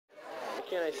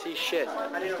can't I see shit?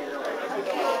 Did you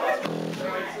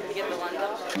get the lens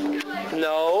off?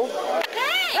 No.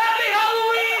 Hey! Happy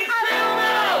Halloween!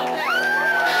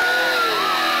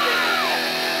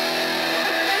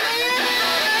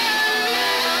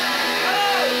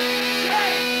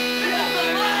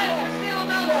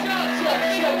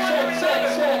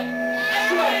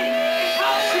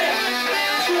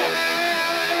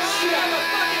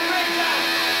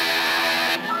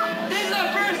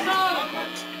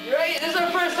 This is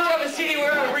our first song of a CD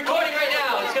we're recording right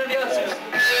now. It's gonna be out soon.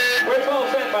 We're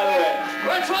 12 cent, by the way.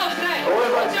 We're 12 cent.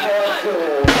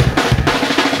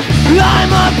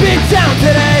 I'm up in town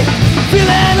today,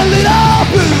 feeling a little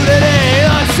blue today.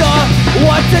 Not sure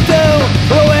what to do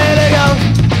or where to go.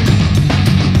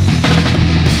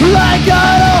 I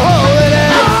got a hole in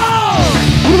it,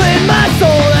 in my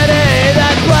soul today.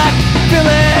 That black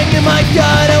feeling in my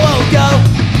gut, it won't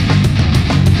go.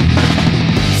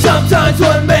 Sometimes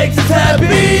what makes us happy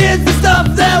is the stuff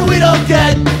that we don't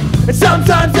get. And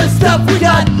sometimes the stuff we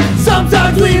got,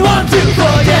 sometimes we want to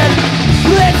forget.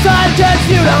 It's hard cause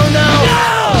you don't know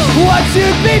what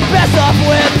you'd be best off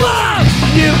with.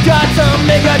 You've got to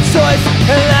make a choice,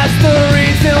 and that's the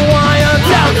reason why I'm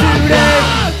down today.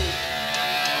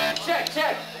 Check,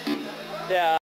 check. Yeah.